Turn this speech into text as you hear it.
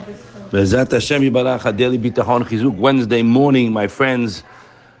Be'ezrat Hashem Yibarach, Daily Bitachon Chizuk, Wednesday morning, my friends.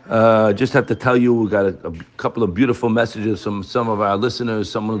 Just have to tell you, we got a couple of beautiful messages from some of our listeners.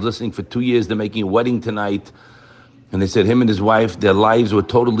 Someone who's listening for 2 years, they're making a wedding tonight. And they said him and his wife, their lives were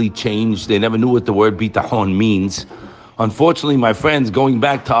totally changed. They never knew what the word bitachon means. Unfortunately, my friends, going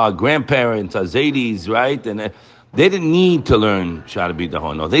back to our grandparents, our Zaydis, right? And they didn't need to learn Shara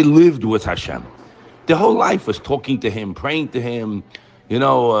Bitachon. No, they lived with Hashem. Their whole life was talking to Him, praying to Him.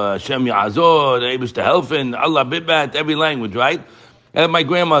 Hashem Ya'azor, Abish to Helfen, Allah Bibat, every language, right? And my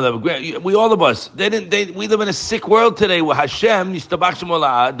grandmother, we all of us, we live in a sick world today where Hashem,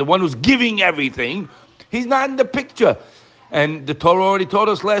 the one who's giving everything, He's not in the picture. And the Torah already taught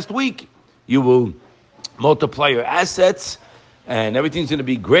us last week, you will multiply your assets, and everything's going to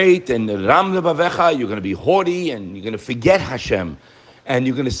be great, and Ram Levavecha, you're going to be haughty, and you're going to forget Hashem, and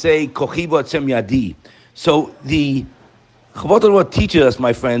you're going to say, Kochi v'atzem yadi. So the Chavot teaches us,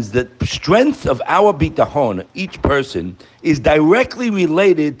 my friends, that strength of our bitachon, each person, is directly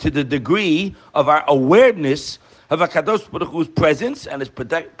related to the degree of our awareness of HaKadosh Baruch Hu's presence and His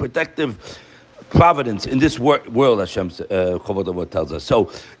protective providence in this world, Hashem, Chavot tells us. So,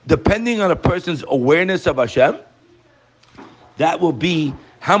 depending on a person's awareness of Hashem, that will be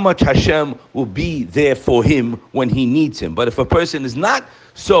how much Hashem will be there for him when he needs Him. But if a person is not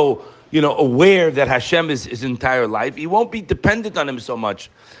so aware that Hashem is his entire life, he won't be dependent on Him so much.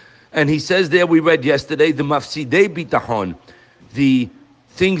 And he says there, we read yesterday, the mafsidei bitachon, the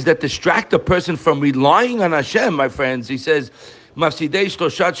things that distract a person from relying on Hashem, my friends. He says, mafsidei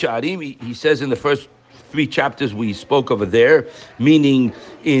shloshat sha'arim, he says in the first 3 chapters we spoke over there, meaning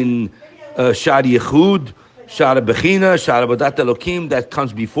in Sha'ar Yechud, Sha'ar Bechina, Sha'ar Avodat Elokim, that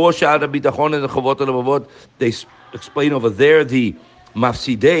comes before Sha'ar Bitachon and the Chavot HaLevavot. They explain over there the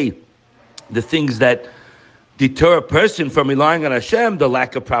mafsidei, the things that deter a person from relying on Hashem, the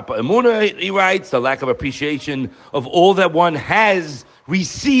lack of proper emunah, he writes, the lack of appreciation of all that one has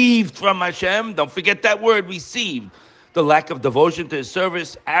received from Hashem. Don't forget that word, received. The lack of devotion to His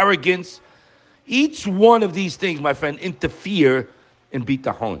service, arrogance. Each one of these things, my friend, interfere in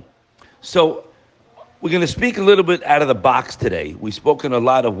bitachon. So we're going to speak a little bit out of the box today. We've spoken a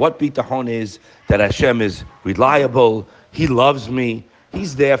lot of what bitachon is, that Hashem is reliable, He loves me,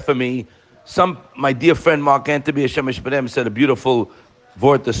 He's there for me. My dear friend Mark Anthony, Hashem Yishmerem, said a beautiful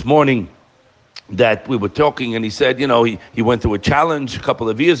word this morning that we were talking, and he said, he went through a challenge a couple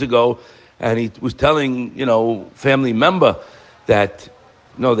of years ago, and he was telling, family member that,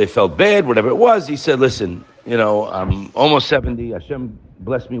 they felt bad, whatever it was. He said, listen, I'm almost 70. Hashem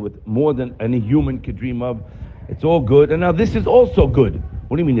blessed me with more than any human could dream of. It's all good. And now this is also good.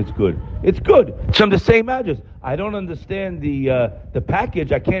 What do you mean it's good? It's good. It's from the same address. I don't understand the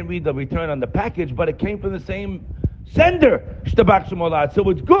package. I can't read the return on the package, but it came from the same sender. So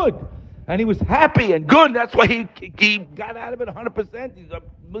it's good. And he was happy and good. That's why he got out of it 100%. He's a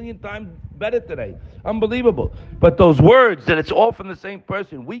million times better today. Unbelievable. But those words, that it's all from the same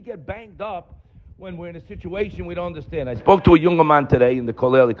person, we get banged up when we're in a situation we don't understand. I spoke to a younger man today in the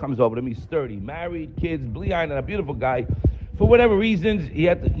kollel. He comes over to me, he's 30, married, kids, blind, and a beautiful guy. For whatever reasons,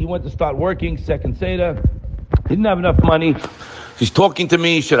 he went to start working, second Seder. He didn't have enough money. He's talking to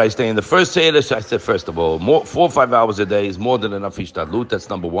me, should I stay in the first Seder? So I said, first of all, 4 or 5 hours a day is more than enough ishtadlut. That's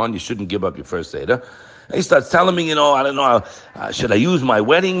number one. You shouldn't give up your first Seder. And he starts telling me, I don't know, should I use my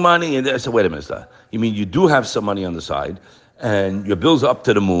wedding money? And I said, wait a minute, sir. You mean you do have some money on the side, and your bill's up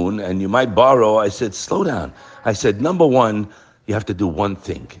to the moon, and you might borrow? I said, slow down. I said, number one, you have to do one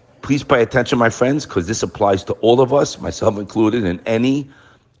thing. Please pay attention, my friends, because this applies to all of us, myself included, in any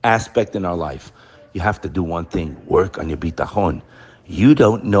aspect in our life. You have to do one thing: work on your bitachon. You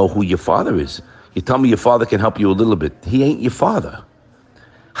don't know who your father is. You tell me your father can help you a little bit. He ain't your father.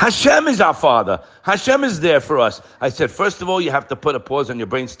 Hashem is our father. Hashem is there for us. I said, first of all, you have to put a pause on your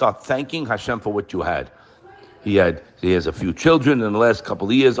brain, start thanking Hashem for what you had. He has a few children in the last couple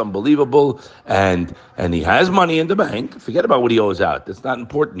of years, unbelievable, and he has money in the bank. Forget about what he owes out. That's not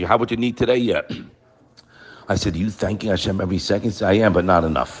important. You have what you need today, yeah. I said, you thanking Hashem every second? He said, I am, but not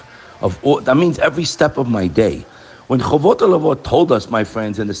enough. That means every step of my day. When Chavot HaLevavot told us, my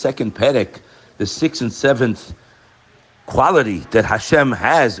friends, in the second perek, the 6th and 7th quality that Hashem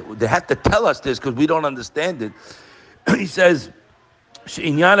has, they had to tell us this because we don't understand it. He says, this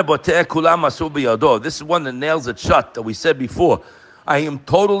is one that nails it shut, that we said before. I am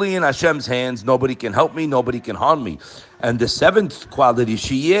totally in Hashem's hands. Nobody can help me. Nobody can harm me. And the 7th quality,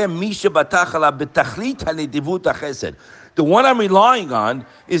 the one I'm relying on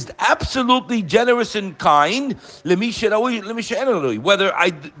is absolutely generous and kind. Whether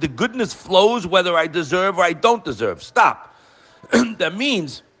the goodness flows, whether I deserve or I don't deserve. Stop. That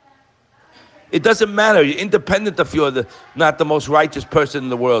means It doesn't matter. You're independent if you're not the most righteous person in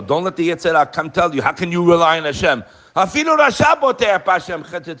the world. Don't let the Yetzirah come tell you, how can you rely on Hashem?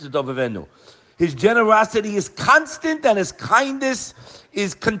 His generosity is constant and his kindness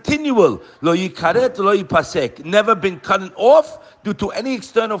is continual. Lo yikaret, lo yipasek. Never been cut off due to any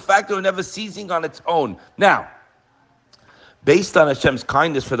external factor or never ceasing on its own. Now, based on Hashem's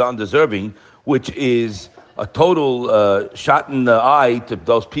kindness for the undeserving, which is a total shot in the eye to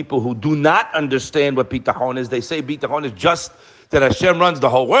those people who do not understand what bitachon is. They say bitachon is just that Hashem runs the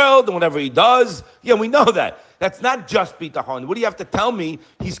whole world and whatever He does. Yeah, we know that. That's not just bitachon. What do you have to tell me?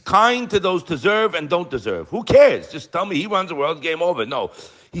 He's kind to those deserve and don't deserve. Who cares? Just tell me He runs the world, game over. No.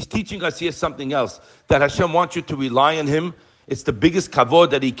 He's teaching us here something else. That Hashem wants you to rely on Him. It's the biggest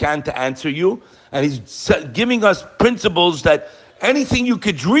kavod that He can to answer you. And He's giving us principles that anything you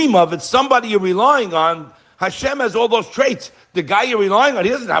could dream of, it's somebody you're relying on. Hashem has all those traits. The guy you're relying on, he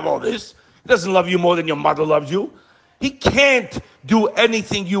doesn't have all this. He doesn't love you more than your mother loves you. He can't do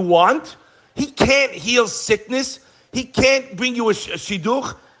anything you want. He can't heal sickness. He can't bring you a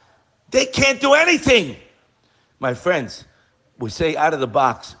shidduch. They can't do anything. My friends, we say out of the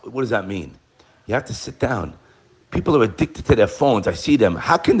box. What does that mean? You have to sit down. People are addicted to their phones. I see them.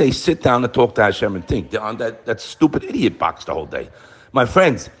 How can they sit down and talk to Hashem and think? They're on that stupid idiot box the whole day. My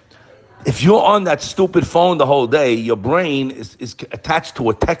friends, if you're on that stupid phone the whole day, your brain is attached to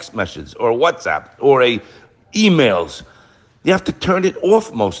a text message or a WhatsApp or a emails. You have to turn it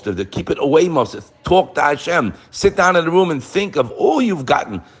off most of it. Keep it away most of it. Talk to Hashem. Sit down in the room and think of all you've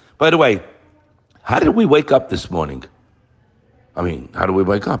gotten. By the way, how did we wake up this morning? How do we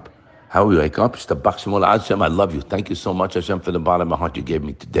wake up? How we wake up? Hashem, I love you. Thank you so much, Hashem, for the bottom of my heart you gave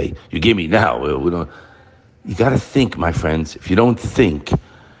me today. You gave me now. You got to think, my friends. If you don't think,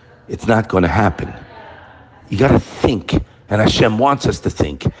 it's not going to happen. You got to think. And Hashem wants us to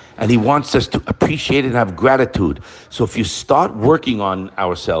think. And He wants us to appreciate and have gratitude. So if you start working on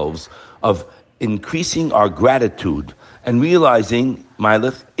ourselves of increasing our gratitude and realizing,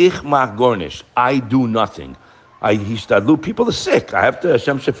 Ma'ilech, ich mach gornish, I do nothing. People are sick. I have to,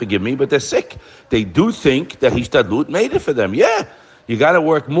 Hashem should forgive me, but they're sick. They do think that Hishtadlut made it for them. Yeah, you got to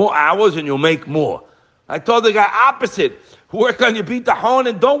work more hours and you'll make more. I told the guy opposite. Work on your bitachon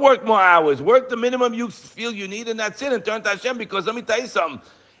and don't work more hours. Work the minimum you feel you need and that's it. And turn to Hashem, because let me tell you something.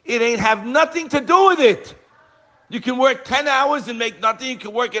 It ain't have nothing to do with it. You can work 10 hours and make nothing. You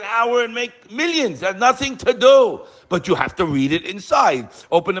can work an hour and make millions. It has nothing to do. But you have to read it inside.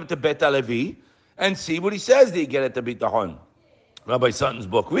 Open up to Bet Alevi and see what he says that you get at the bitachon. Rabbi Sutton's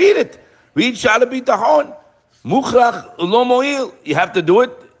book. Read it. Read Shala Bitachon. Muchrach lo mo'il. You have to do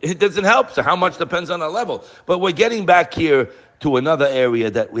it. It doesn't help. So how much depends on our level. But we're getting back here to another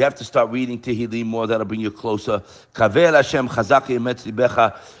area that we have to start reading Tehillim more. That'll bring you closer. Kavel Hashem chazak emetz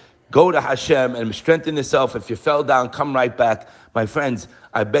libecha. Go to Hashem and strengthen yourself. If you fell down, come right back. My friends,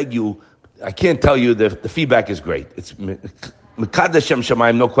 I beg you, I can't tell you, the feedback is great. It's Mekad Hashem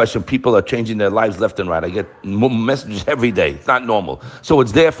Shamayim, no question. People are changing their lives left and right. I get messages every day. It's not normal. So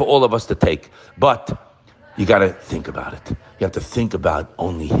it's there for all of us to take. But you got to think about it. You have to think about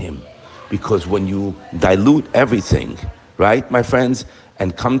only Him. Because when you dilute everything, right, my friends,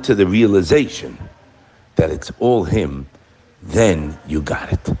 and come to the realization that it's all Him, then you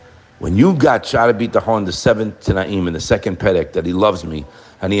got it. When you got Shara Bitachon, the seventh Tanaim, in the second Perek, that He loves me,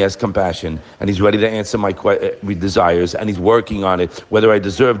 and He has compassion, and He's ready to answer my desires, and He's working on it, whether I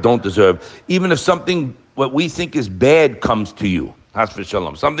deserve, don't deserve, even if something, what we think is bad, comes to you, Has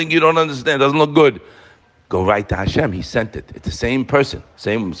v'shalom, something you don't understand, doesn't look good, go right to Hashem. He sent it. It's the same person.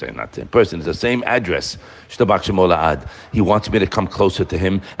 Not same person. It's the same address. Shtabach Shemo La'ad. He wants me to come closer to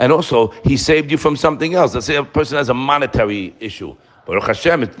Him. And also, He saved you from something else. Let's say a person has a monetary issue. Baruch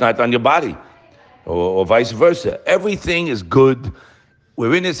Hashem, it's not on your body. Or vice versa. Everything is good.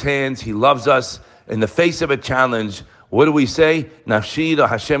 We're in His hands. He loves us. In the face of a challenge, what do we say? Nafshi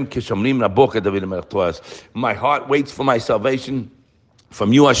Hashem kishomrim naboka David HaMelech Torah. My heart waits for my salvation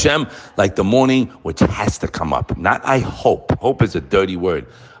from you, Hashem, like the morning, which has to come up. Not I hope. Hope is a dirty word.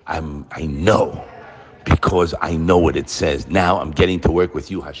 I know, because I know what it says. Now I'm getting to work with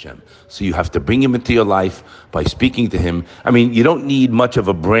you, Hashem. So you have to bring Him into your life by speaking to Him. You don't need much of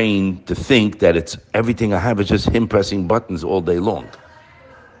a brain to think that it's everything I have is just Him pressing buttons all day long.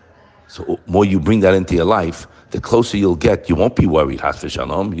 So the more you bring that into your life, the closer you'll get. You won't be worried, Has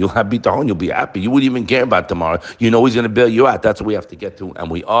v'shalom. You'll have bitachon, you'll be happy. You wouldn't even care about tomorrow. You know He's going to bail you out. That's what we have to get to.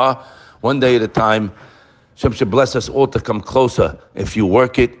 And we are, one day at a time. Hashem should bless us all to come closer. If you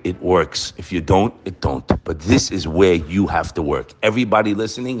work it, it works. If you don't, it don't. But this is where you have to work. Everybody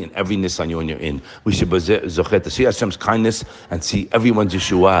listening and every Nisan you're in. We should zochet to see Hashem's kindness and see everyone's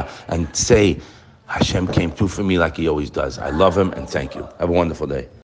Yeshua and say, Hashem came through for me like he always does. I love him and thank you. Have a wonderful day.